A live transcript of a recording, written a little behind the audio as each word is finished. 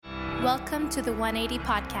Welcome to the 180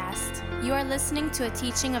 Podcast. You are listening to a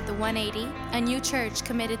teaching of the 180, a new church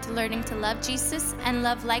committed to learning to love Jesus and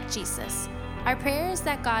love like Jesus. Our prayer is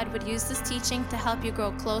that God would use this teaching to help you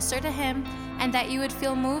grow closer to Him and that you would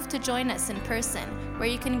feel moved to join us in person, where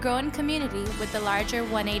you can grow in community with the larger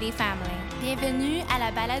 180 family. Bienvenue à la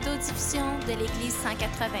balado-diffusion de l'Église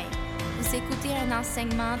 180. Vous écoutez un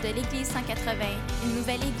enseignement de l'Église 180, une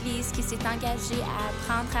nouvelle Église qui s'est engagée à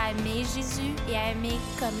apprendre à aimer Jésus et à aimer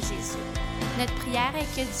comme Jésus. Notre prière est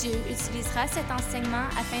que Dieu utilisera cet enseignement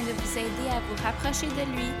afin de vous aider à vous rapprocher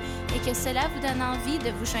de lui et que cela vous donne envie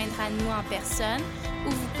de vous joindre à nous en personne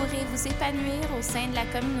où vous pourrez vous épanouir au sein de la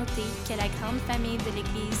communauté qu'est la grande famille de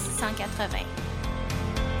l'Église 180.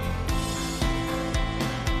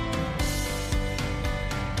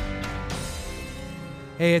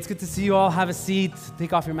 Hey, it's good to see you all. Have a seat.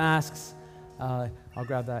 Take off your masks. I'll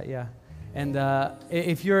grab that, yeah. And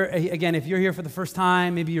if you're here for the first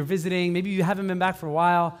time, maybe you're visiting, maybe you haven't been back for a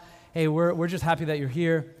while, hey, we're just happy that you're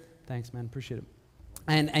here. Thanks, man. Appreciate it.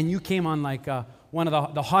 And you came on like one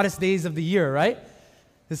of the hottest days of the year, right?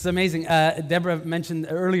 This is amazing. Deborah mentioned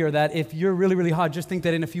earlier that if you're really, really hot, just think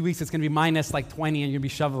that in a few weeks it's going to be minus like 20 and you'll be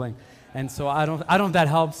shoveling. And so I don't know if that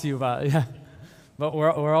helps you, but yeah. But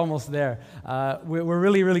we're almost there. We're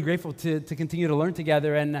really, really grateful to continue to learn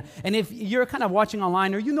together. And if you're kind of watching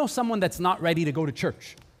online or you know someone that's not ready to go to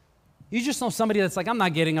church, you just know somebody that's like, I'm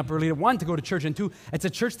not getting up early, one, to go to church, and two, it's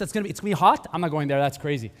a church it's going to be hot, I'm not going there, that's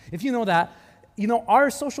crazy. If you know that, you know,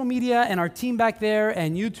 our social media and our team back there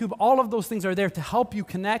and YouTube, all of those things are there to help you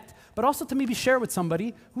connect, but also to maybe share with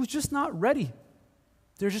somebody who's just not ready.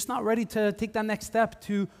 They're just not ready to take that next step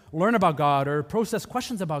to learn about God or process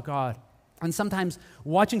questions about God. And sometimes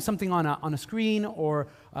watching something on a screen or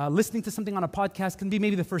listening to something on a podcast can be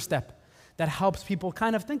maybe the first step that helps people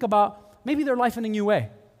kind of think about maybe their life in a new way,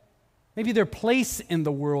 maybe their place in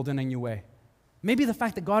the world in a new way, maybe the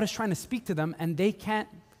fact that God is trying to speak to them and they can't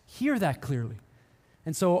hear that clearly.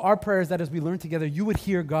 And so our prayer is that as we learn together, you would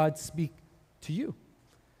hear God speak to you.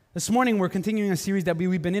 This morning, we're continuing a series that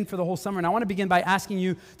we've been in for the whole summer, and I want to begin by asking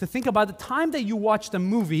you to think about the time that you watched a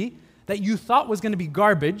movie that you thought was going to be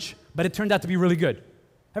garbage, but it turned out to be really good.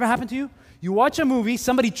 Ever happened to you? You watch a movie,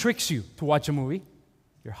 somebody tricks you to watch a movie,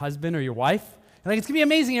 your husband or your wife. You're like, it's going to be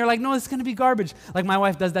amazing. You're like, no, it's going to be garbage. Like my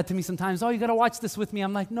wife does that to me sometimes. Oh, you got to watch this with me.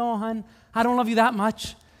 I'm like, no, hon, I don't love you that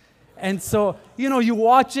much. And so, you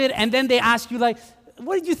watch it, and then they ask you like,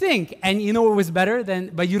 what did you think? And you know what was better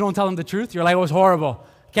but you don't tell them the truth. You're like, it was horrible.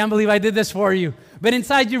 Can't believe I did this for you. But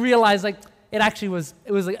inside you realize like, it actually was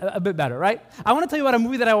like a bit better, right? I want to tell you about a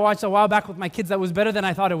movie that I watched a while back with my kids that was better than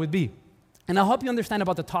I thought it would be. And I'll help you understand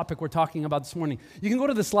about the topic we're talking about this morning. You can go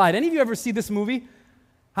to the slide. Any of you ever see this movie,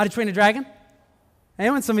 How to Train a Dragon?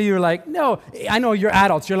 Anyone? Some of you are like, no, I know you're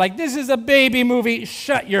adults. You're like, this is a baby movie.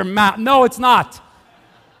 Shut your mouth. No, it's not.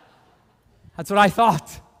 That's what I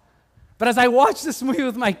thought. But as I watched this movie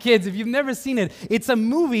with my kids, if you've never seen it, it's a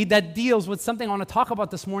movie that deals with something I want to talk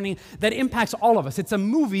about this morning that impacts all of us. It's a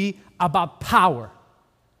movie about power.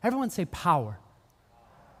 Everyone say power.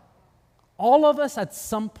 All of us at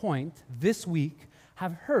some point this week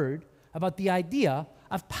have heard about the idea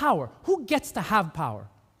of power. Who gets to have power?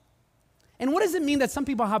 And what does it mean that some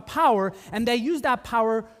people have power and they use that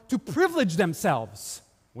power to privilege themselves?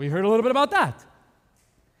 We heard a little bit about that.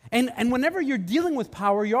 And whenever you're dealing with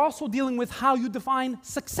power, you're also dealing with how you define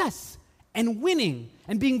success and winning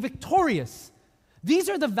and being victorious. These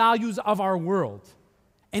are the values of our world.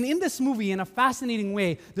 And in this movie, in a fascinating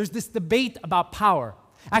way, there's this debate about power.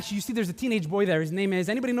 Actually, you see there's a teenage boy there. His name is,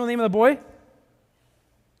 anybody know the name of the boy?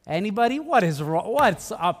 Anybody? What is wrong?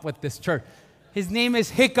 What's up with this church? His name is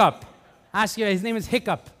Hiccup. Ask you, his name is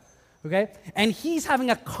Hiccup. Okay? And he's having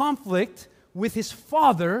a conflict with his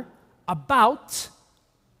father about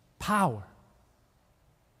power.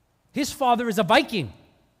 His father is a Viking,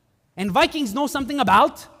 and Vikings know something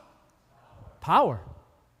about power.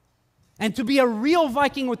 And to be a real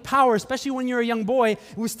Viking with power, especially when you're a young boy,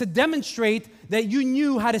 was to demonstrate that you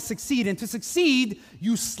knew how to succeed. And to succeed,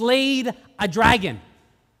 you slayed a dragon.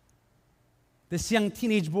 This young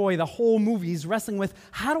teenage boy, the whole movie, is wrestling with,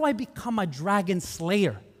 how do I become a dragon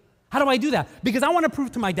slayer? How do I do that? Because I want to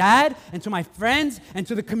prove to my dad and to my friends and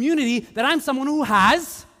to the community that I'm someone who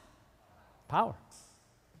has power.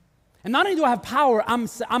 And not only do I have power, I'm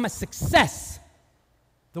a success.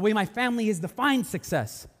 The way my family has defined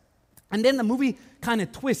success. And then the movie kind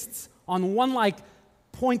of twists on one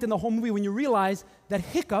point in the whole movie when you realize that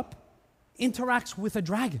Hiccup interacts with a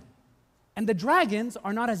dragon. And the dragons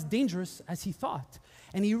are not as dangerous as he thought.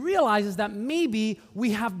 And he realizes that maybe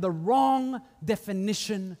we have the wrong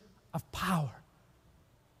definition of power.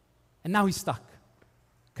 And now he's stuck.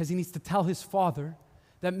 because he needs to tell his father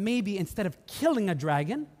that maybe instead of killing a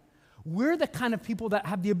dragon, we're the kind of people that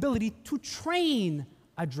have the ability to train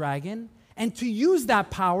a dragon and to use that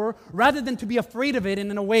power rather than to be afraid of it, and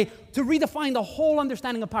in a way to redefine the whole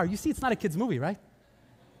understanding of power. You see, it's not a kid's movie, right?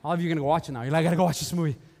 All of you are going to go watch it now. You're like, I got to go watch this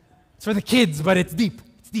movie. It's for the kids, but it's deep.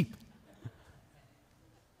 It's deep.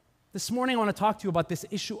 This morning, I want to talk to you about this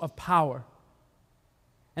issue of power.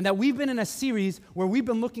 And that we've been in a series where we've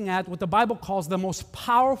been looking at what the Bible calls the most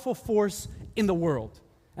powerful force in the world.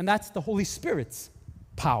 And that's the Holy Spirit's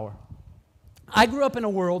power. I grew up in a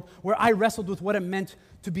world where I wrestled with what it meant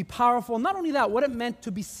to be powerful. Not only that, what it meant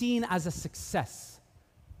to be seen as a success.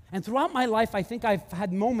 And throughout my life, I think I've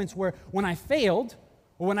had moments where when I failed,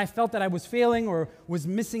 or when I felt that I was failing or was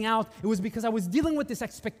missing out, it was because I was dealing with this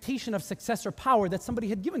expectation of success or power that somebody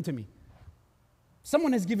had given to me.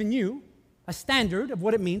 Someone has given you a standard of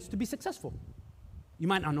what it means to be successful. You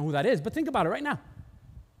might not know who that is, but think about it right now.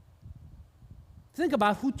 Think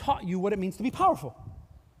about who taught you what it means to be powerful.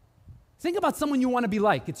 Think about someone you want to be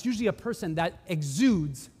like. It's usually a person that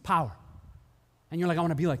exudes power. And you're like, I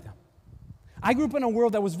want to be like them. I grew up in a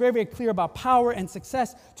world that was very, very clear about power and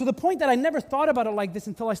success, to the point that I never thought about it like this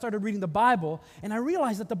until I started reading the Bible, and I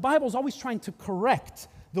realized that the Bible is always trying to correct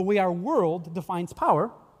the way our world defines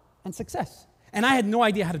power and success. And I had no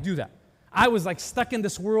idea how to do that. I was like stuck in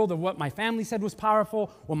this world of what my family said was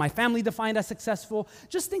powerful, what my family defined as successful.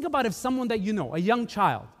 Just think about if someone that you know, a young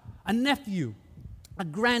child, a nephew, a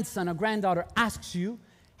grandson, a granddaughter asks you,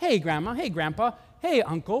 hey grandma, hey grandpa, hey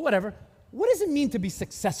uncle, whatever, what does it mean to be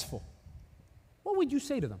successful? What would you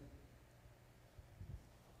say to them?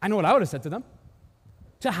 I know what I would have said to them.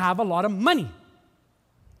 To have a lot of money.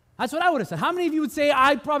 That's what I would have said. How many of you would say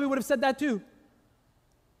I probably would have said that too?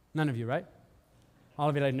 None of you, right? All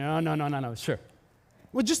of you are like, no, sure.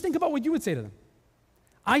 Well, just think about what you would say to them.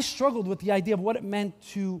 I struggled with the idea of what it meant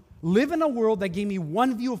to live in a world that gave me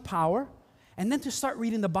one view of power, and then to start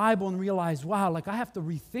reading the Bible and realize, wow, like I have to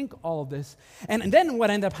rethink all of this. And then what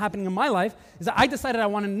ended up happening in my life is that I decided I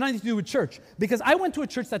wanted nothing to do with church, because I went to a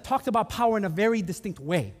church that talked about power in a very distinct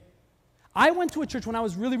way. I went to a church when I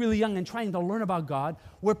was really, really young and trying to learn about God,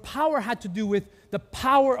 where power had to do with the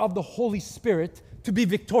power of the Holy Spirit to be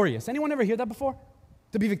victorious. Anyone ever hear that before?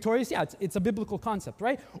 To be victorious? Yeah, it's a biblical concept,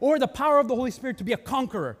 right? Or the power of the Holy Spirit to be a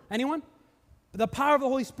conqueror. Anyone? The power of the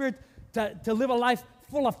Holy Spirit to live a life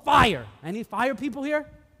full of fire. Any fire people here?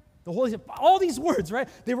 The Holy Spirit, all these words, right?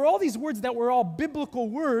 They were all these words that were all biblical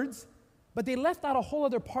words, but they left out a whole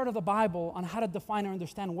other part of the Bible on how to define or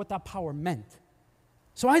understand what that power meant.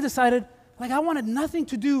 So I decided, like, I wanted nothing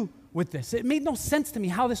to do with this. It made no sense to me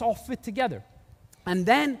how this all fit together. And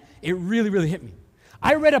then it really, really hit me.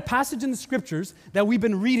 I read a passage in the scriptures that we've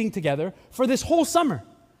been reading together for this whole summer.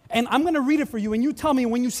 And I'm going to read it for you, and you tell me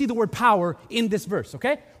when you see the word power in this verse,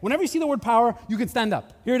 okay? Whenever you see the word power, you can stand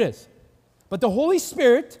up. Here it is. But the Holy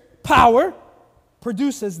Spirit, power,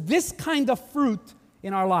 produces this kind of fruit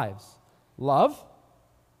in our lives. Love,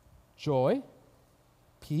 joy,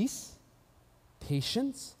 peace,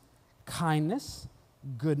 patience, kindness,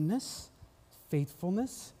 goodness,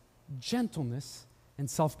 faithfulness, gentleness, and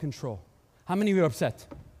self-control. How many of you are upset?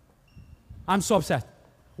 I'm so upset.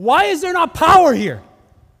 Why is there not power here?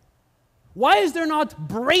 Why is there not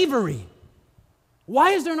bravery?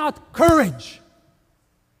 Why is there not courage?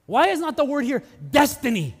 Why is not the word here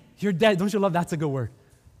destiny? You're dead. Don't you love that's a good word?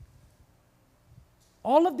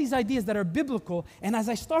 All of these ideas that are biblical, and as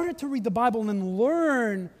I started to read the Bible and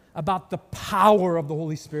learn about the power of the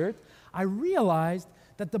Holy Spirit, I realized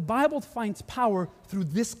that the Bible finds power through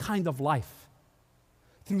this kind of life,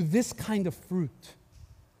 through this kind of fruit,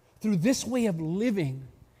 through this way of living,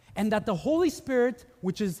 and that the Holy Spirit,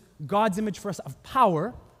 which is God's image for us of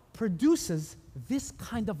power, produces this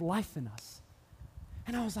kind of life in us.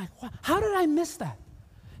 And I was like, wow, how did I miss that?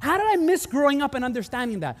 How did I miss growing up and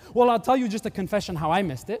understanding that? Well, I'll tell you just a confession how I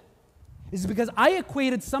missed it. It's because I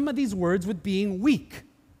equated some of these words with being weak.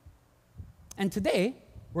 And today,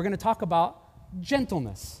 we're going to talk about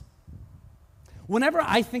gentleness. Whenever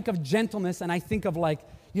I think of gentleness and I think of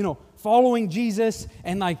following Jesus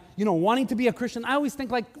and wanting to be a Christian, I always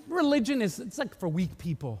think religion it's for weak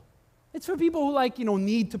people. It's for people who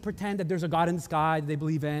need to pretend that there's a God in the sky that they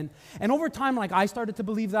believe in. And over time, I started to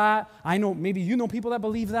believe that. I know maybe you know people that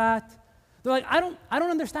believe that. They're like, I don't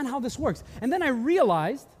understand how this works. And then I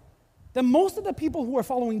realized that most of the people who are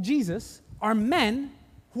following Jesus are men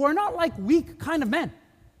who are not weak kind of men.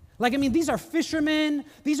 These are fishermen.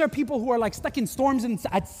 These are people who are stuck in storms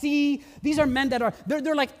at sea. These are men that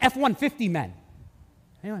they're like F-150 men.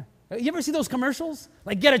 Anyway, you ever see those commercials?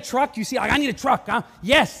 Get a truck. You see, I need a truck. Huh?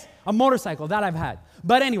 Yes, a motorcycle. That I've had.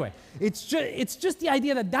 But anyway, it's just the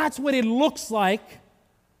idea that that's what it looks like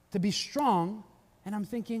to be strong. And I'm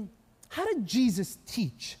thinking, how did Jesus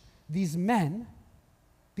teach these men,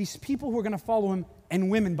 these people who are going to follow him, and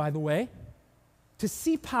women, by the way, to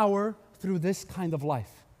see power through this kind of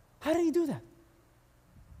life? How did he do that?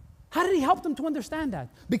 How did he help them to understand that?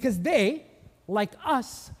 Because they, like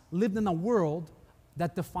us, lived in a world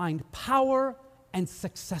that defined power and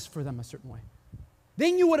success for them a certain way.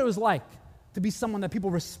 They knew what it was like to be someone that people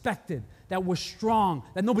respected, that was strong,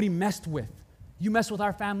 that nobody messed with. You mess with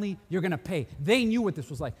our family, you're going to pay. They knew what this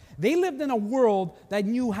was like. They lived in a world that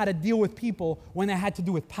knew how to deal with people when it had to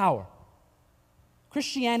do with power.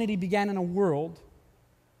 Christianity began in a world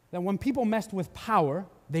that when people messed with power,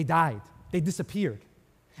 they died. They disappeared.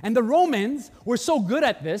 And the Romans were so good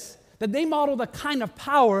at this that they modeled a kind of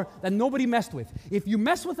power that nobody messed with. If you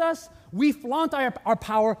mess with us, we flaunt our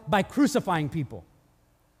power by crucifying people.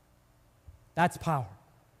 That's power.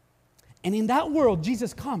 And in that world,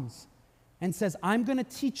 Jesus comes and says, I'm going to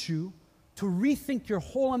teach you to rethink your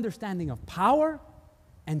whole understanding of power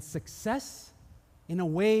and success in a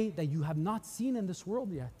way that you have not seen in this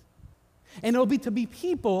world yet. And it'll be to be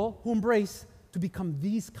people who embrace to become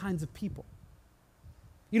these kinds of people.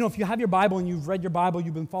 You know, if you have your Bible and you've read your Bible,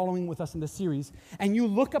 you've been following with us in this series, and you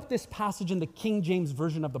look up this passage in the King James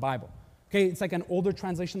Version of the Bible. Okay, it's like an older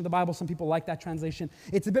translation of the Bible. Some people like that translation.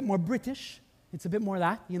 It's a bit more British. It's a bit more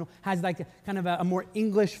that, has like kind of a more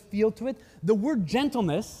English feel to it. The word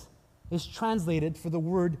gentleness is translated for the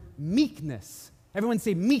word meekness. Everyone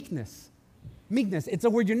say meekness. Meekness. It's a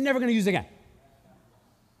word you're never going to use again.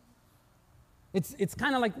 It's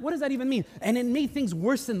kind of like, what does that even mean? And it made things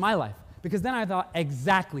worse in my life, because then I thought,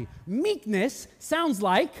 exactly. Meekness sounds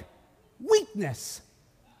like weakness.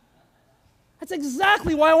 That's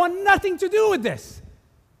exactly why I want nothing to do with this.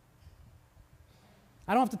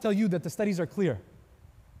 I don't have to tell you that the studies are clear.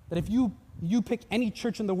 That if you pick any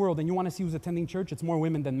church in the world and you want to see who's attending church, it's more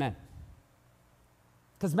women than men.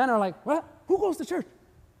 Because men are like, what? Who goes to church?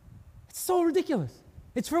 It's so ridiculous.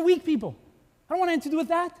 It's for weak people. I don't want anything to do with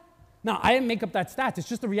that. Now, I didn't make up that stat. It's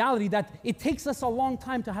just the reality that it takes us a long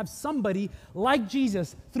time to have somebody like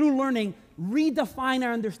Jesus, through learning, redefine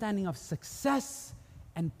our understanding of success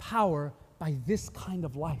and power by this kind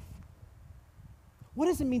of life. What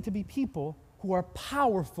does it mean to be people who are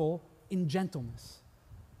powerful in gentleness?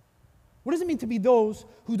 What does it mean to be those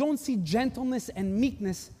who don't see gentleness and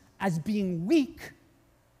meekness as being weak,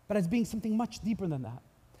 but as being something much deeper than that?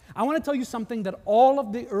 I want to tell you something that all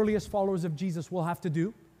of the earliest followers of Jesus will have to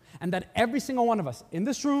do, and that every single one of us in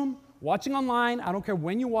this room, watching online, I don't care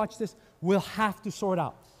when you watch this, will have to sort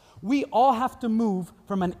out. We all have to move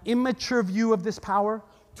from an immature view of this power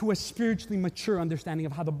to a spiritually mature understanding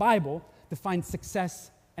of how the Bible defines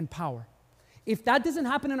success and power. If that doesn't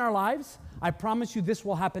happen in our lives, I promise you this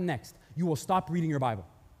will happen next. You will stop reading your Bible.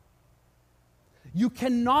 You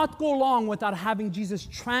cannot go along without having Jesus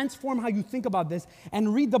transform how you think about this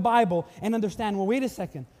and read the Bible and understand, well, wait a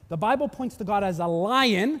second. The Bible points to God as a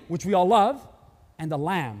lion, which we all love, and a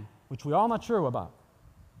lamb, which we're all not sure about.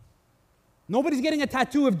 Nobody's getting a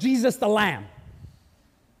tattoo of Jesus the lamb.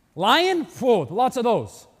 Lion? Whoa, lots of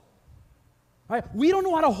those. Right? We don't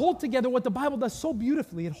know how to hold together what the Bible does so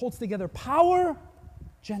beautifully. It holds together power,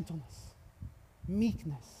 gentleness,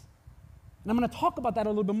 meekness. And I'm going to talk about that a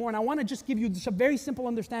little bit more, and I want to just give you just a very simple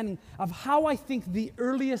understanding of how I think the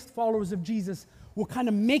earliest followers of Jesus will kind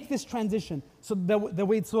of make this transition so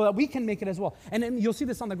that we can make it as well. And then you'll see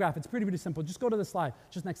this on the graph. It's pretty simple. Just go to the slide,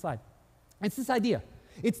 just next slide. It's this idea.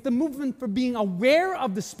 It's the movement from being aware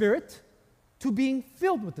of the Spirit to being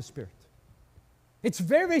filled with the Spirit. It's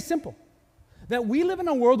very, very simple. That we live in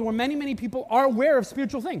a world where many, many people are aware of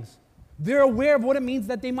spiritual things. They're aware of what it means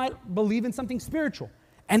that they might believe in something spiritual.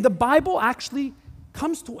 And the Bible actually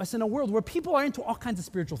comes to us in a world where people are into all kinds of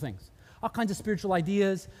spiritual things, all kinds of spiritual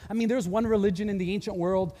ideas. I mean, there's one religion in the ancient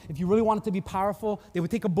world, if you really wanted to be powerful, they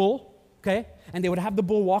would take a bull, okay, and they would have the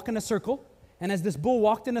bull walk in a circle. And as this bull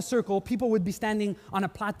walked in a circle, people would be standing on a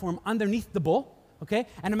platform underneath the bull, okay?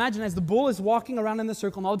 And imagine as the bull is walking around in the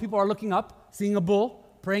circle and all the people are looking up, seeing a bull,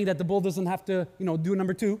 praying that the bull doesn't have to, do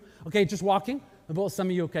number 2, okay, just walking. The bull, some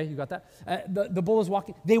of you, okay, you got that? The bull is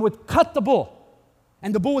walking. They would cut the bull.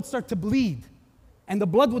 And the bull would start to bleed. And the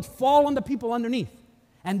blood would fall on the people underneath.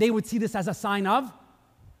 And they would see this as a sign of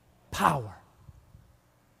power.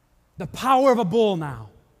 The power of a bull now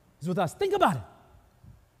is with us. Think about it.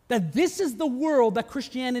 That this is the world that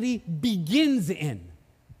Christianity begins in.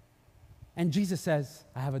 And Jesus says,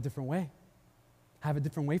 I have a different way. I have a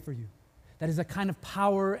different way for you. That is a kind of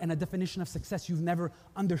power and a definition of success you've never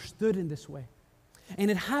understood in this way.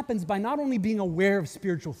 And it happens by not only being aware of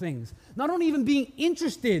spiritual things, not only even being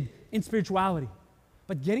interested in spirituality,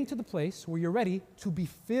 but getting to the place where you're ready to be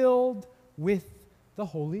filled with the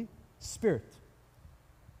Holy Spirit.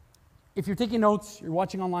 If you're taking notes, you're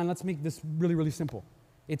watching online, let's make this really, really simple.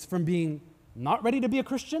 It's from being not ready to be a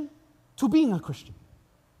Christian to being a Christian.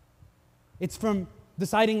 It's from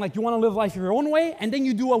deciding like you want to live life your own way, and then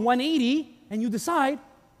you do a 180 and you decide,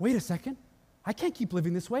 wait a second, I can't keep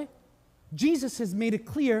living this way. Jesus has made it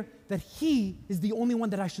clear that He is the only one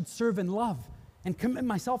that I should serve and love and commit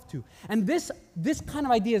myself to. And this kind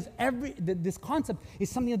of idea is this concept is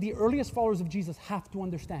something that the earliest followers of Jesus have to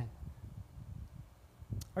understand.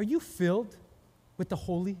 Are you filled with the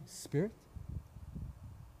Holy Spirit?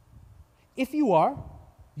 If you are,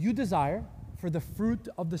 you desire for the fruit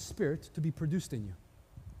of the Spirit to be produced in you.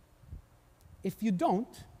 If you don't,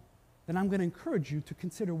 then I'm going to encourage you to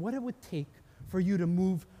consider what it would take for you to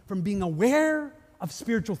move from being aware of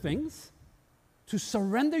spiritual things to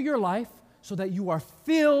surrender your life so that you are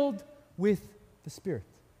filled with the Spirit.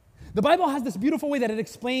 The Bible has this beautiful way that it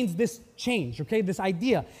explains this change, okay, this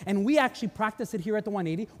idea. And we actually practice it here at the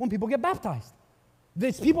 180 when people get baptized.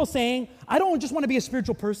 There's people saying, I don't just want to be a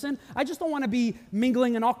spiritual person. I just don't want to be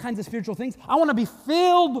mingling in all kinds of spiritual things. I want to be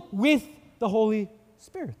filled with the Holy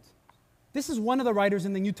Spirit. This is one of the writers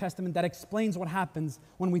in the New Testament that explains what happens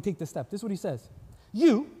when we take this step. This is what he says.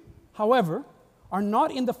 You, however, are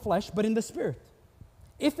not in the flesh, but in the Spirit.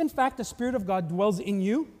 If in fact the Spirit of God dwells in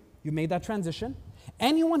you, you made that transition.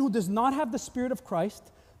 Anyone who does not have the Spirit of Christ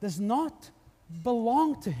does not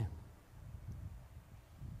belong to Him.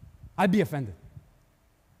 I'd be offended.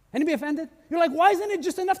 Anybody offended? You're like, why isn't it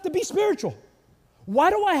just enough to be spiritual? Why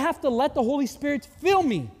do I have to let the Holy Spirit fill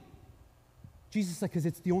me? Jesus said, because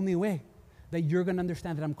it's the only way that you're going to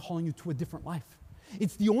understand that I'm calling you to a different life.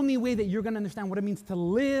 It's the only way that you're going to understand what it means to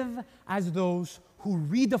live as those who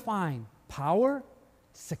redefine power,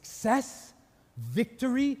 success,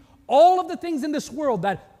 victory, all of the things in this world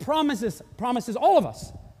that promises all of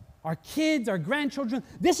us, our kids, our grandchildren.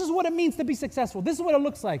 This is what it means to be successful. This is what it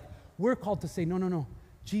looks like. We're called to say, no.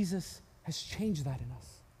 Jesus has changed that in us.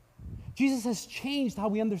 Jesus has changed how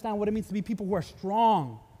we understand what it means to be people who are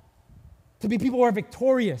strong, to be people who are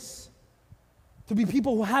victorious, to be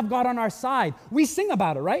people who have God on our side. We sing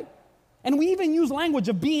about it, right? And we even use language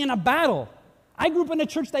of being in a battle. I grew up in a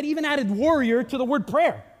church that even added warrior to the word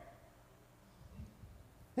prayer.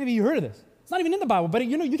 Maybe you heard of this. It's not even in the Bible, but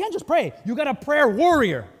you can't just pray. You got a prayer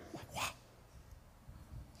warrior. Like, wow.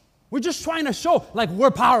 We're just trying to show, like,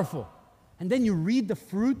 we're powerful. And then you read the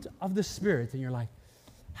fruit of the Spirit, and you're like,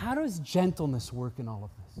 how does gentleness work in all of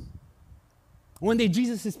this? One day,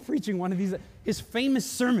 Jesus is preaching one of his famous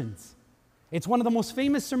sermons. It's one of the most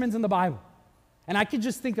famous sermons in the Bible. And I could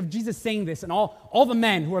just think of Jesus saying this, and all the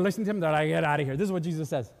men who are listening to him, they're like, get out of here. This is what Jesus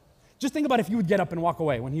says. Just think about if you would get up and walk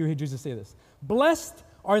away when you hear Jesus say this. Blessed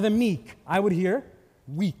are the meek. I would hear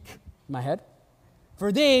weak in my head,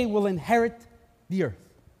 for they will inherit the earth.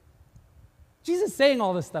 Jesus is saying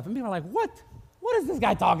all this stuff, and people are like, what? What is this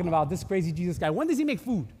guy talking about, this crazy Jesus guy? When does he make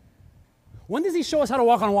food? When does he show us how to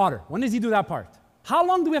walk on water? When does he do that part? How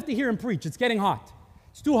long do we have to hear him preach? It's getting hot.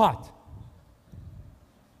 It's too hot.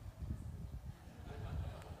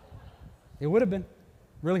 It would have been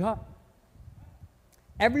really hot.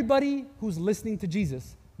 Everybody who's listening to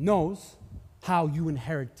Jesus knows how you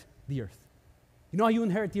inherit the earth. You know how you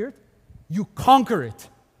inherit the earth? You conquer it.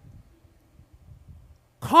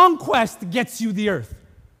 Conquest gets you the earth.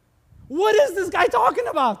 What is this guy talking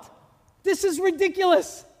about? This is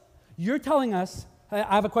ridiculous. You're telling us, I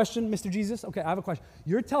have a question, Mr. Jesus. Okay, I have a question.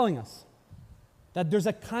 You're telling us that there's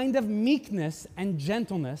a kind of meekness and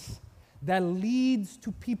gentleness that leads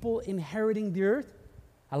to people inheriting the earth?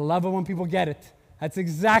 I love it when people get it. That's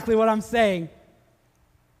exactly what I'm saying.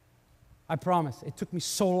 I promise, it took me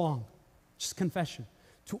so long, just confession,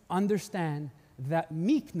 to understand that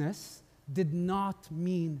meekness did not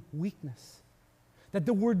mean weakness. That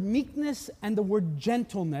the word meekness and the word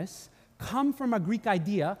gentleness come from a Greek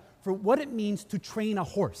idea for what it means to train a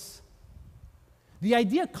horse. The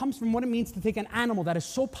idea comes from what it means to take an animal that is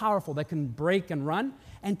so powerful that can break and run,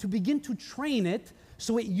 and to begin to train it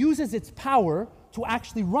so it uses its power to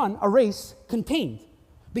actually run a race contained.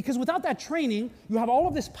 Because without that training, you have all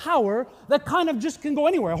of this power that kind of just can go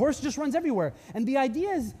anywhere. A horse just runs everywhere. And the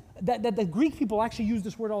idea is that the Greek people actually use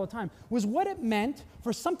this word all the time, was what it meant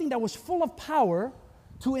for something that was full of power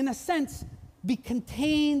to, in a sense, be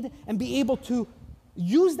contained and be able to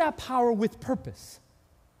use that power with purpose.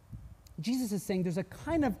 Jesus is saying there's a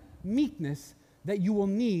kind of meekness that you will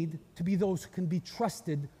need to be those who can be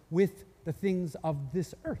trusted with the things of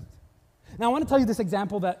this earth. Now, I want to tell you this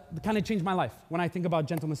example that kind of changed my life when I think about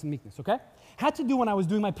gentleness and meekness, okay? Had to do when I was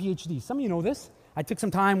doing my PhD. Some of you know this. I took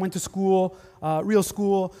some time, went to school, real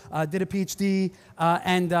school, did a PhD,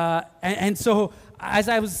 and so as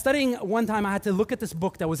I was studying one time, I had to look at this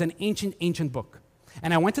book that was an ancient book.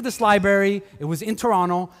 And I went to this library. It was in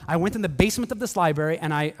Toronto. I went in the basement of this library,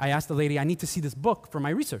 and I asked the lady, I need to see this book for my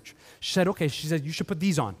research. She said, okay. She said, you should put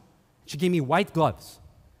these on. She gave me white gloves.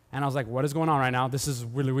 And I was like, what is going on right now? This is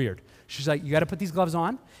really weird. She's like, you got to put these gloves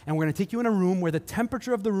on, and we're going to take you in a room where the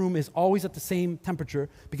temperature of the room is always at the same temperature,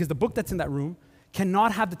 because the book that's in that room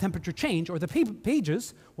cannot have the temperature change, or the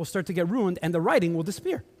pages will start to get ruined, and the writing will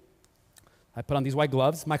disappear. I put on these white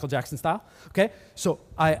gloves, Michael Jackson style, okay? So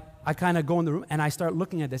I kind of go in the room, and I start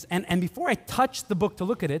looking at this. And before I touch the book to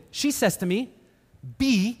look at it, she says to me,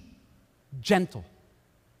 be gentle.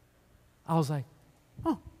 I was like,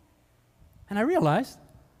 oh. And I realized,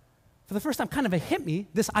 for the first time, kind of it hit me,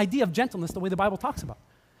 this idea of gentleness, the way the Bible talks about.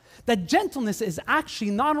 That gentleness is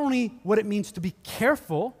actually not only what it means to be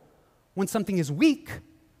careful when something is weak,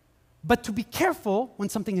 but to be careful when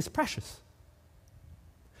something is precious.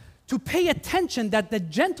 To pay attention that the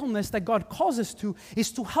gentleness that God calls us to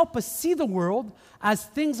is to help us see the world as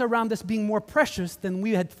things around us being more precious than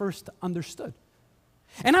we had first understood.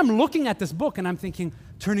 And I'm looking at this book and I'm thinking,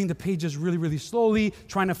 turning the pages really, really slowly,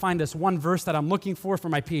 trying to find this one verse that I'm looking for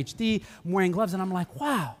my PhD. I'm wearing gloves, and I'm like,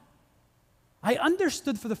 wow. I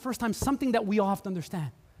understood for the first time something that we all have to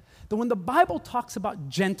understand. That when the Bible talks about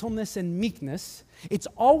gentleness and meekness, it's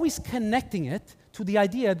always connecting it to the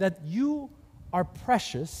idea that you are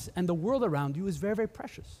precious and the world around you is very, very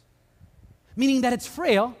precious. Meaning that it's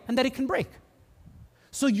frail and that it can break.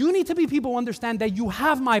 So you need to be people who understand that you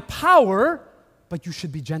have my power, but you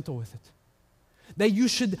should be gentle with it. That you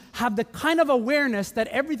should have the kind of awareness that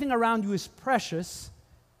everything around you is precious.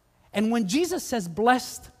 And when Jesus says,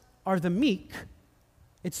 blessed are the meek,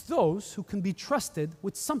 it's those who can be trusted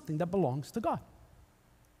with something that belongs to God.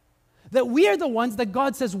 That we are the ones that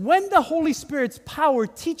God says, when the Holy Spirit's power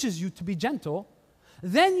teaches you to be gentle,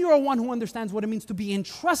 then you are one who understands what it means to be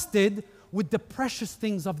entrusted with the precious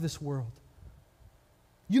things of this world.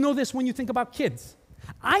 You know this when you think about kids.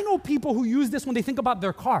 I know people who use this when they think about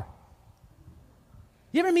their car.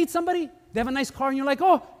 You ever meet somebody, they have a nice car, and you're like,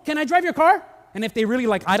 oh, can I drive your car? And if they really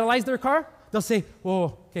idolize their car, they'll say,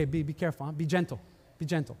 oh, okay, be careful, huh? Be gentle. Be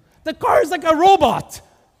gentle. The car is like a robot.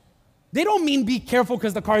 They don't mean be careful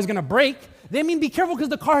because the car is going to break. They mean be careful because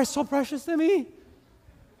the car is so precious to me.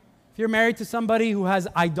 If you're married to somebody who has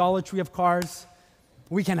idolatry of cars,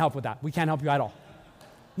 we can't help with that. We can't help you at all.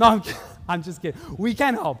 No, I'm just kidding. We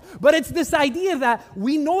can't help. But it's this idea that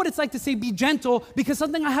we know what it's like to say be gentle because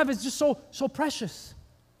something I have is just so precious.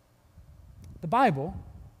 The Bible,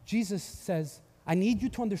 Jesus says, I need you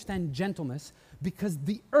to understand gentleness because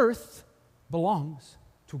the earth belongs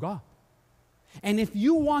to God. And if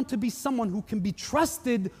you want to be someone who can be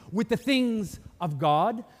trusted with the things of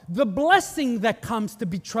God, the blessing that comes to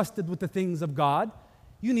be trusted with the things of God,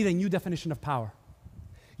 you need a new definition of power.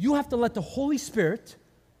 You have to let the Holy Spirit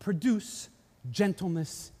produce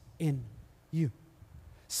gentleness in you.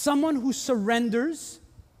 Someone who surrenders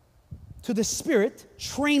to the Spirit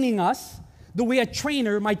training us the way a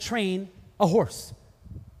trainer might train a horse.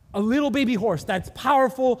 A little baby horse that's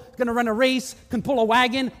powerful, going to run a race, can pull a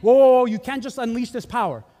wagon. Whoa, you can't just unleash this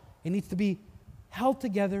power. It needs to be held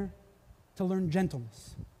together to learn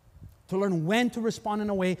gentleness, to learn when to respond in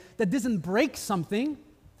a way that doesn't break something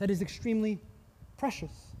that is extremely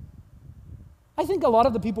precious. I think a lot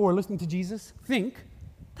of the people who are listening to Jesus think,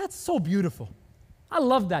 that's so beautiful. I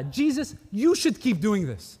love that. Jesus, you should keep doing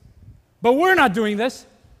this. But we're not doing this.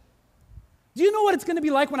 Do you know what it's going to be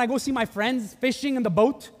like when I go see my friends fishing in the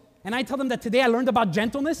boat and I tell them that today I learned about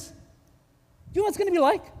gentleness? Do you know what it's going to be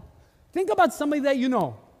like? Think about somebody that you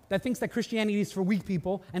know that thinks that Christianity is for weak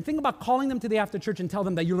people, and think about calling them today after church and tell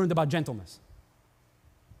them that you learned about gentleness.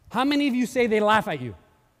 How many of you say they laugh at you?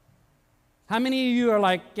 How many of you are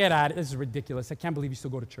like, get out of it, this is ridiculous, I can't believe you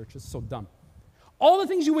still go to church, this is so dumb. All the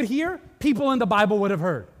things you would hear, people in the Bible would have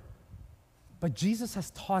heard. But Jesus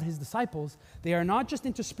has taught his disciples, they are not just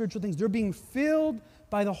into spiritual things, they're being filled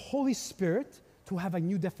by the Holy Spirit to have a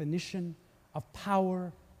new definition of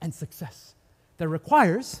power and success that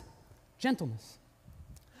requires gentleness.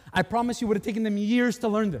 I promise you it would have taken them years to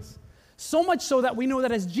learn this. So much so that we know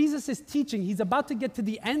that as Jesus is teaching, he's about to get to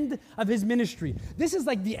the end of his ministry. This is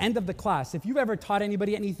like the end of the class. If you've ever taught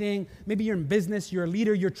anybody anything, maybe you're in business, you're a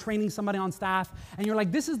leader, you're training somebody on staff, and you're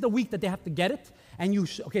like, this is the week that they have to get it, and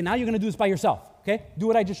okay, now you're going to do this by yourself, okay? Do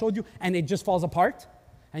what I just showed you, and it just falls apart,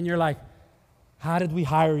 and you're like, how did we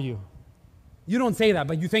hire you? You don't say that,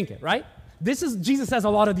 but you think it, right? Jesus has a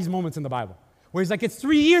lot of these moments in the Bible where he's like, it's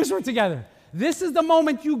 3 years we're together. This is the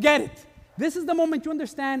moment you get it. This is the moment you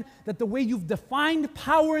understand that the way you've defined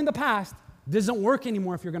power in the past doesn't work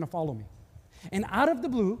anymore if you're going to follow me. And out of the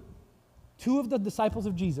blue, 2 of the disciples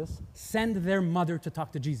of Jesus send their mother to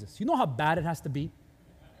talk to Jesus. You know how bad it has to be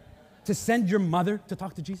to send your mother to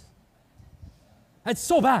talk to Jesus? That's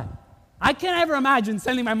so bad. I can't ever imagine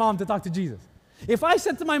sending my mom to talk to Jesus. If I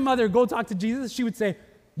said to my mother, go talk to Jesus, she would say,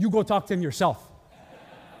 you go talk to him yourself.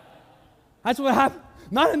 That's what happened.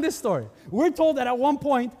 Not in this story. We're told that at one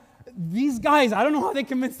point, these guys, I don't know how they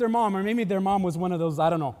convinced their mom, or maybe their mom was one of those, I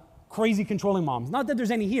don't know, crazy controlling moms. Not that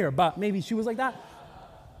there's any here, but maybe she was like that.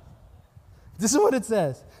 This is what it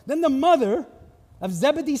says. Then the mother of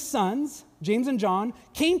Zebedee's sons, James and John,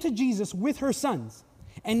 came to Jesus with her sons,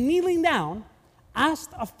 and kneeling down,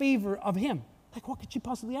 asked a favor of him. Like, what could she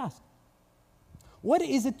possibly ask? What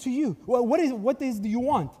is it to you? Well, what do you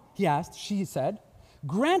want? He asked. She said,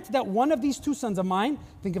 grant that one of these 2 sons of mine,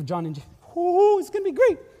 think of John and James, it's going to be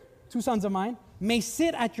great. 2 sons of mine, may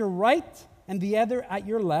sit at your right and the other at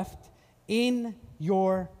your left in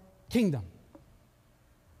your kingdom.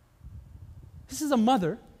 This is a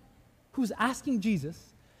mother who's asking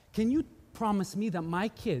Jesus, can you promise me that my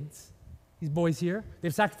kids, these boys here,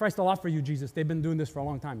 they've sacrificed a lot for you, Jesus. They've been doing this for a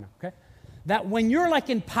long time now, okay? That when you're like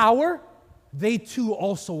in power, they too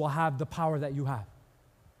also will have the power that you have.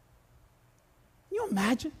 Can you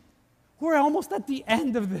imagine? We're almost at the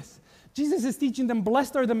end of this. Jesus is teaching them,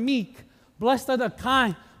 blessed are the meek, blessed are the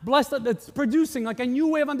kind, blessed are that's producing like a new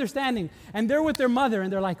way of understanding. And they're with their mother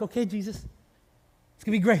and they're like, okay, Jesus, it's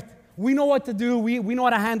going to be great. We know what to do. We know how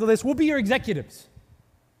to handle this. We'll be your executives.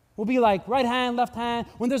 We'll be like right hand, left hand.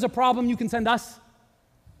 When there's a problem, you can send us.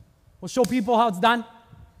 We'll show people how it's done.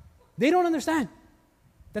 They don't understand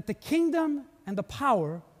that the kingdom and the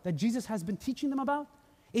power that Jesus has been teaching them about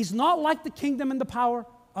is not like the kingdom and the power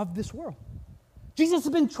of this world. Jesus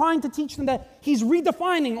has been trying to teach them that he's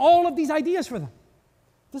redefining all of these ideas for them.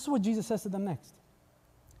 This is what Jesus says to them next.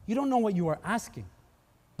 You don't know what you are asking.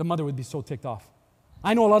 The mother would be so ticked off.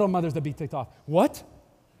 I know a lot of mothers that be ticked off. What?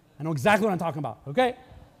 I know exactly what I'm talking about, okay?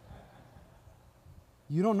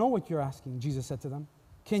 You don't know what you're asking, Jesus said to them.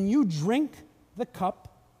 Can you drink the cup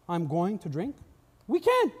I'm going to drink? We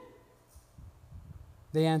can.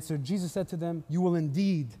 They answered. Jesus said to them, you will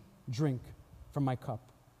indeed drink from my cup,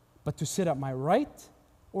 but to sit at my right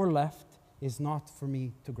or left is not for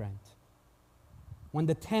me to grant. When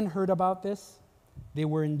the 10 heard about this, they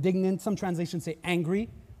were indignant. Some translations say angry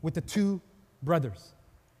with the 2 brothers.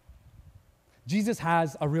 Jesus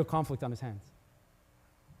has a real conflict on his hands.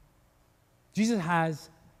 Jesus has,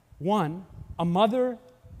 1, a mother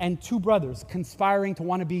and 2 brothers conspiring to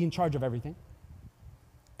want to be in charge of everything.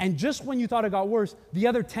 And just when you thought it got worse, the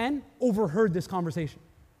other 10 overheard this conversation.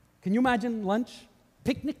 Can you imagine lunch,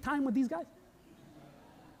 picnic time with these guys?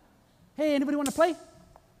 Hey, anybody want to play?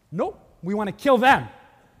 Nope, we want to kill them.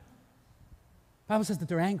 The Bible says that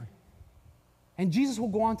they're angry. And Jesus will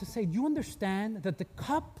go on to say, do you understand that the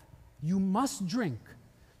cup you must drink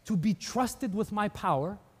to be trusted with my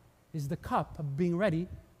power is the cup of being ready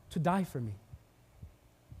to die for me?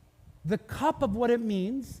 The cup of what it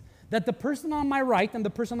means that the person on my right and the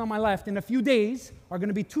person on my left in a few days are going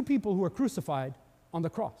to be 2 people who are crucified on the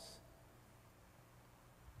cross.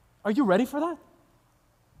 Are you ready for that?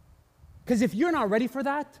 Because if you're not ready for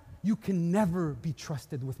that, you can never be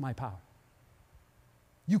trusted with my power.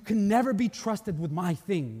 You can never be trusted with my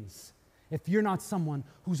things if you're not someone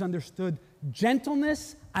who's understood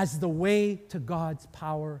gentleness as the way to God's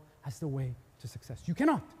power, as the way to success. You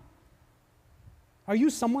cannot. Are you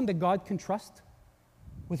someone that God can trust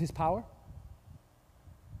with his power?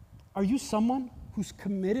 Are you someone who's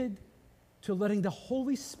committed to letting the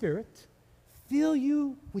Holy Spirit fill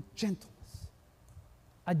you with gentleness?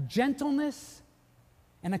 A gentleness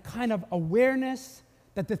and a kind of awareness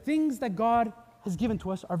that the things that God has given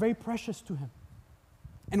to us are very precious to him.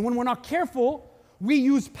 And when we're not careful, we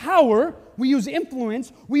use power, we use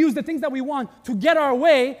influence, we use the things that we want to get our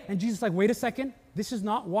way. And Jesus is like, wait a second, this is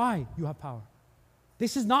not why you have power.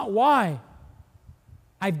 This is not why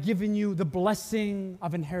I've given you the blessing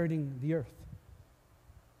of inheriting the earth.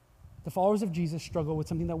 The followers of Jesus struggle with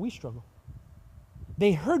something that we struggle.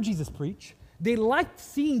 They heard Jesus preach. They liked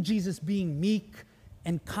seeing Jesus being meek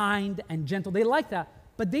and kind and gentle. They liked that,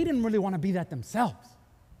 but they didn't really want to be that themselves.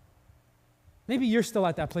 Maybe you're still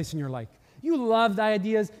at that place in your life. You love the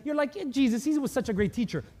ideas. You're like, yeah, Jesus, he was such a great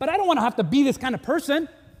teacher, but I don't want to have to be this kind of person.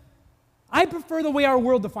 I prefer the way our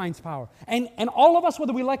world defines power. And all of us,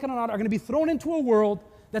 whether we like it or not, are going to be thrown into a world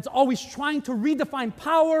that's always trying to redefine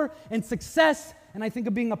power and success and I think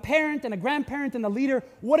of being a parent and a grandparent and a leader,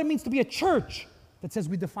 what it means to be a church that says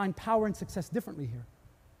we define power and success differently here.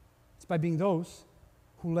 It's by being those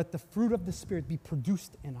who let the fruit of the Spirit be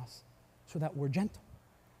produced in us so that we're gentle.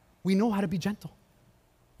 We know how to be gentle.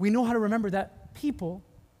 We know how to remember that people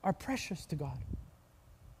are precious to God.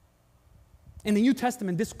 In the New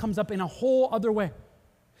Testament, this comes up in a whole other way.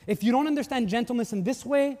 If you don't understand gentleness in this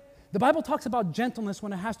way, the Bible talks about gentleness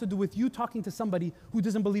when it has to do with you talking to somebody who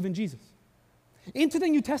doesn't believe in Jesus. Into the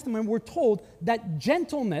New Testament, we're told that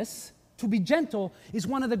gentleness, to be gentle, is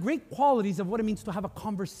one of the great qualities of what it means to have a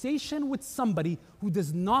conversation with somebody who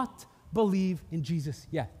does not believe in Jesus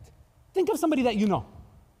yet. Think of somebody that you know,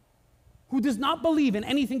 who does not believe in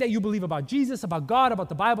anything that you believe about Jesus, about God, about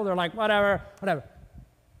the Bible. They're like, whatever.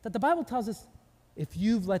 That the Bible tells us, if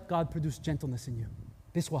you've let God produce gentleness in you,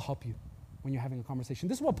 this will help you when you're having a conversation.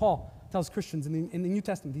 This is what Paul tells Christians in the New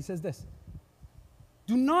Testament. He says this: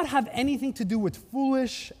 do not have anything to do with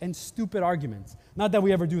foolish and stupid arguments. Not that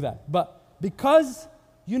we ever do that, but because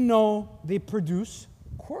you know they produce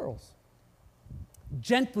quarrels.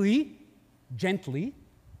 Gently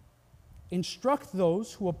instruct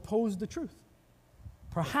those who oppose the truth.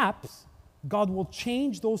 Perhaps God will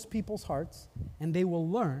change those people's hearts and they will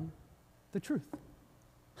learn the truth.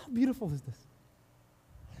 How beautiful is this?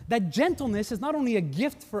 That gentleness is not only a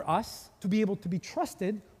gift for us to be able to be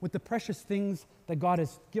trusted with the precious things that God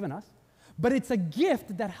has given us, but it's a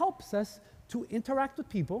gift that helps us to interact with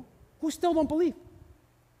people who still don't believe,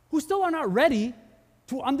 who still are not ready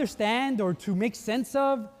to understand or to make sense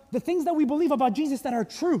of the things that we believe about Jesus that are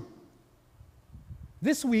true.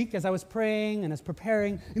 This week, as I was praying and as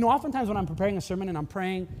preparing, oftentimes when I'm preparing a sermon and I'm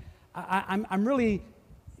praying, I'm really,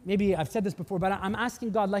 maybe I've said this before, but I'm asking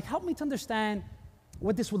God, help me to understand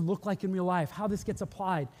what this would look like in real life, how this gets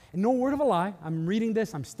applied. And no word of a lie, I'm reading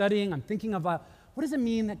this, I'm studying, I'm thinking about, what does it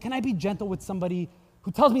mean that, can I be gentle with somebody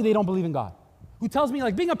who tells me they don't believe in God? Who tells me,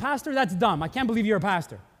 being a pastor, that's dumb. I can't believe you're a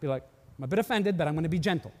pastor. Be like, I'm a bit offended, but I'm going to be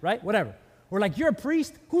gentle, right? Whatever. Or you're a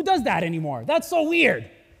priest? Who does that anymore? That's so weird.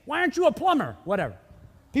 Why aren't you a plumber? Whatever.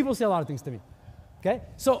 People say a lot of things to me, okay?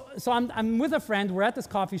 So I'm with a friend. We're at this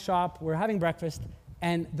coffee shop. We're having breakfast,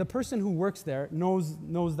 and the person who works there knows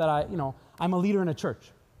that I'm a leader in a church.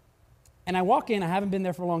 And I walk in. I haven't been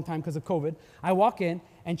there for a long time because of COVID. I walk in,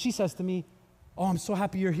 and she says to me, "Oh, I'm so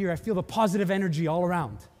happy you're here. I feel the positive energy all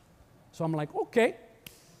around." So I'm like, okay,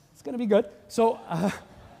 it's going to be good. So,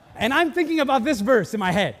 and I'm thinking about this verse in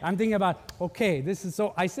my head. I'm thinking about, okay,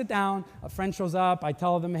 so I sit down. A friend shows up. I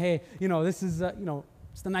tell them, hey, this is,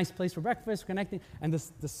 it's a nice place for breakfast, connecting. And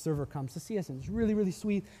this server comes to see us, and it's really, really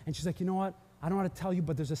sweet. And she's like, you know what? I don't want to tell you,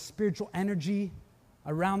 but there's a spiritual energy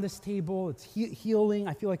around this table. It's healing.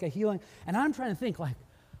 I feel like a healing. And I'm trying to think,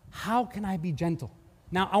 how can I be gentle?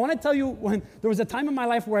 Now, I want to tell you, when there was a time in my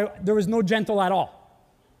life where there was no gentle at all.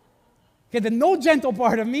 Okay, the no gentle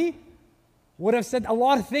part of me would have said a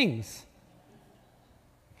lot of things.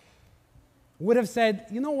 Would have said,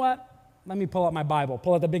 you know what? Let me pull out my Bible,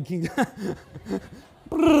 pull out the big King,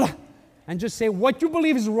 and just say, what you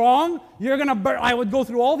believe is wrong, you're going to burn. I would go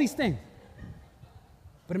through all these things.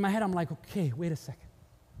 But in my head, I'm like, okay, wait a second.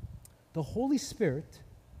 The Holy Spirit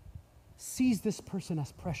sees this person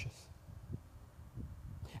as precious.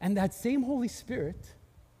 And that same Holy Spirit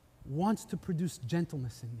wants to produce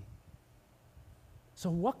gentleness in me. So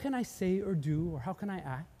what can I say or do, or how can I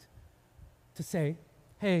act to say,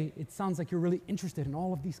 hey, it sounds like you're really interested in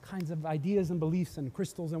all of these kinds of ideas and beliefs and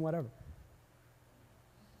crystals and whatever.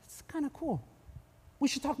 It's kind of cool. We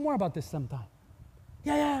should talk more about this sometime.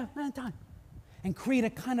 Yeah, time. And create a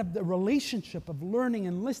kind of the relationship of learning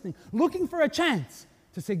and listening, looking for a chance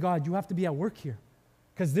to say, God, you have to be at work here,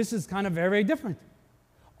 because this is kind of very, very different.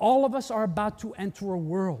 All of us are about to enter a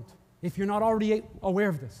world, if you're not already aware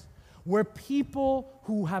of this, where people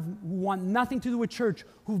who want nothing to do with church,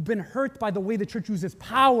 who've been hurt by the way the church uses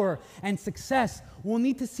power and success, will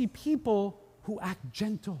need to see people who act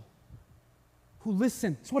gentle, who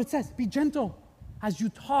listen. That's what it says. Be gentle as you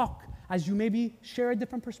talk, as you maybe share a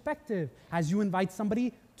different perspective, as you invite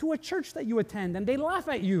somebody to a church that you attend and they laugh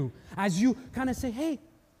at you, as you kind of say, hey,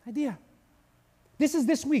 idea. This is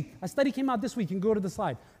this week. A study came out this week. You can go to the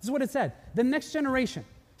slide. This is what it said. The next generation.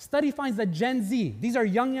 Study finds that Gen Z, these are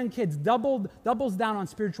young kids, doubles down on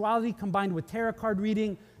spirituality combined with tarot card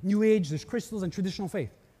reading, New Age, there's crystals, and traditional faith.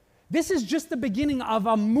 This is just the beginning of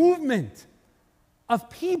a movement of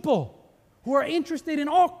people who are interested in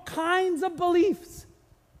all kinds of beliefs.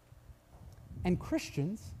 And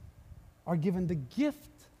Christians are given the gift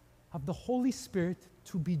of the Holy Spirit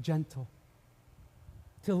to be gentle,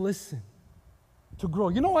 to listen, to grow.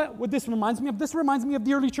 You know what this reminds me of? This reminds me of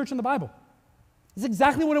the early church in the Bible. It's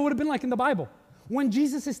exactly what it would have been like in the Bible. When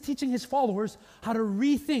Jesus is teaching his followers how to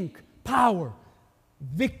rethink power,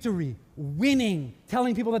 victory, winning,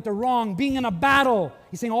 telling people that they're wrong, being in a battle,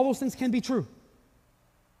 he's saying all those things can be true.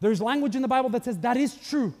 There's language in the Bible that says that is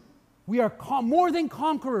true. We are more than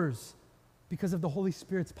conquerors because of the Holy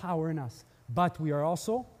Spirit's power in us. But we are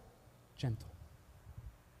also gentle.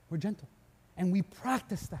 We're gentle. And we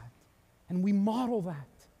practice that. And we model that.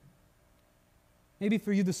 Maybe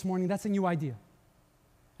for you this morning, that's a new idea.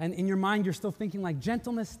 And in your mind, you're still thinking like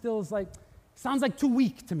gentleness still is like, sounds like too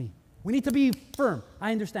weak to me. We need to be firm.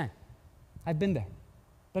 I understand. I've been there.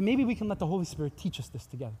 But maybe we can let the Holy Spirit teach us this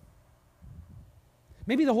together.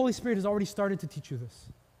 Maybe the Holy Spirit has already started to teach you this.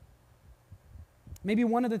 Maybe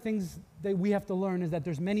one of the things that we have to learn is that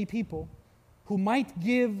there's many people who might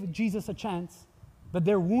give Jesus a chance, but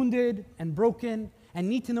they're wounded and broken and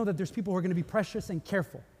need to know that there's people who are going to be precious and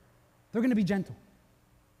careful. They're going to be gentle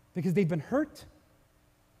because they've been hurt.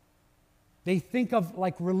 They think of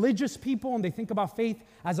like religious people and they think about faith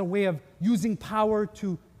as a way of using power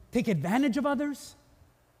to take advantage of others.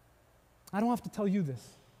 I don't have to tell you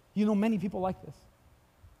this. You know many people like this.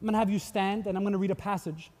 I'm going to have you stand and I'm going to read a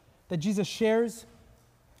passage that Jesus shares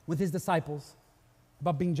with his disciples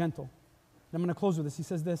about being gentle. And I'm going to close with this. He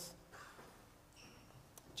says this.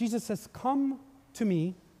 Jesus says, "Come to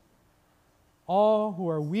me, all who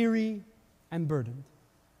are weary and burdened,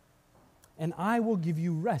 and I will give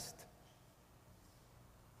you rest.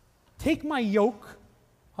 Take my yoke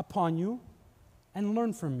upon you and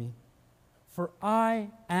learn from me, for I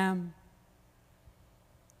am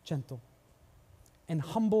gentle and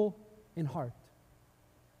humble in heart,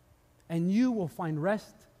 and you will find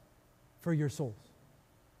rest for your souls.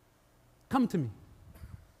 Come to me,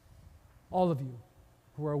 all of you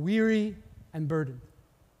who are weary and burdened.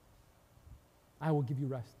 I will give you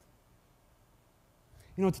rest."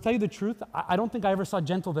 You know, to tell you the truth, I don't think I ever saw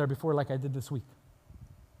gentle there before like I did this week.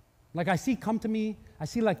 Like I see come to me, I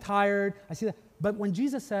see like tired, I see that. But when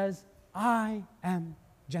Jesus says, "I am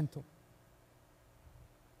gentle,"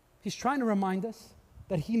 he's trying to remind us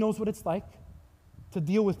that he knows what it's like to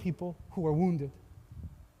deal with people who are wounded.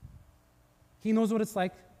 He knows what it's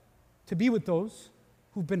like to be with those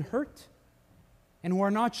who've been hurt and who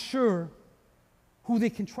are not sure who they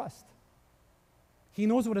can trust. He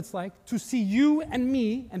knows what it's like to see you and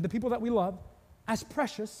me and the people that we love as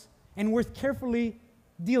precious and worth carefully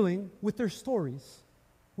dealing with their stories,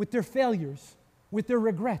 with their failures, with their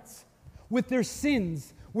regrets, with their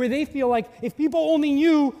sins, where they feel like if people only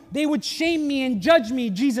knew, they would shame me and judge me.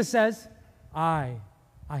 Jesus says, I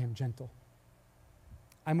am gentle.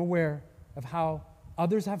 I'm aware of how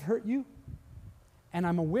others have hurt you, and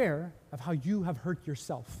I'm aware of how you have hurt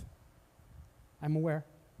yourself. I'm aware.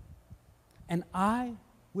 And I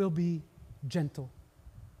will be gentle.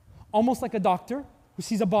 Almost like a doctor who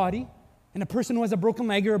sees a body and a person who has a broken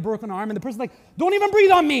leg or a broken arm, and the person's like, "Don't even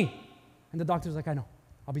breathe on me." And the doctor's like, "I know,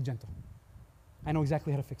 I'll be gentle. I know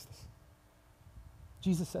exactly how to fix this."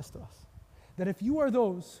 Jesus says to us that if you are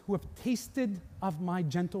those who have tasted of my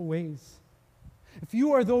gentle ways, if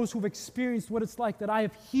you are those who have experienced what it's like that I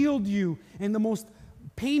have healed you in the most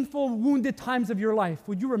painful, wounded times of your life,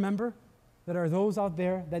 would you remember that there are those out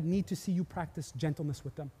there that need to see you practice gentleness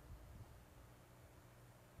with them?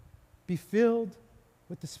 Be filled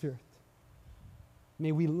with the Spirit.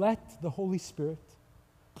 May we let the Holy Spirit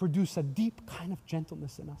produce a deep kind of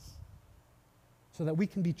gentleness in us so that we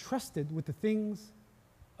can be trusted with the things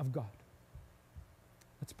of God.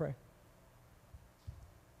 Let's pray.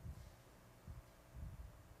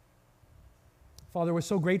 Father, we're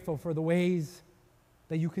so grateful for the ways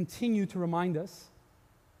that you continue to remind us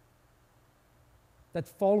that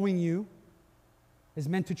following you is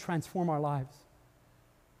meant to transform our lives.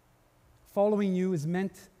 Following you is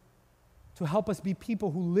meant to help us be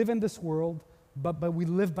people who live in this world, but we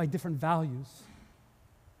live by different values.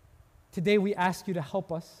 Today we ask you to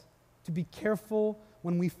help us to be careful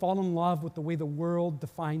when we fall in love with the way the world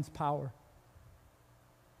defines power.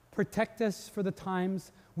 Protect us for the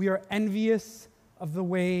times we are envious of the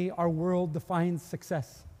way our world defines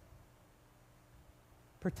success.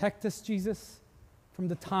 Protect us, Jesus, from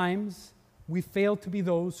the times we fail to be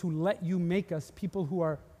those who let you make us people who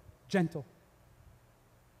are gentle,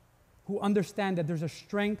 who understand that there's a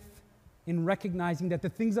strength in recognizing that the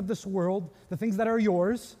things of this world, the things that are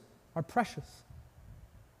yours, are precious,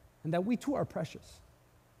 and that we too are precious,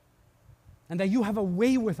 and that you have a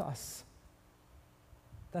way with us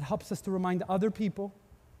that helps us to remind other people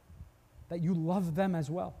that you love them as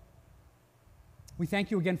well. We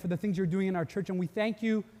thank you again for the things you're doing in our church, and we thank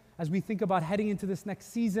you as we think about heading into this next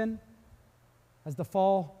season, as the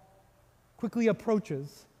fall quickly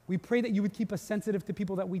approaches. We pray that you would keep us sensitive to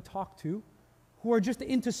people that we talk to who are just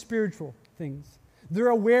into spiritual things. They're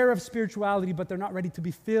aware of spirituality, but they're not ready to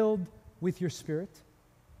be filled with your Spirit.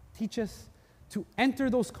 Teach us to enter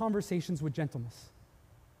those conversations with gentleness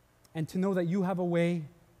and to know that you have a way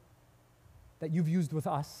that you've used with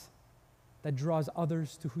us that draws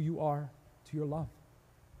others to who you are, to your love.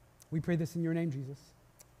 We pray this in your name, Jesus.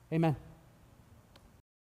 Amen.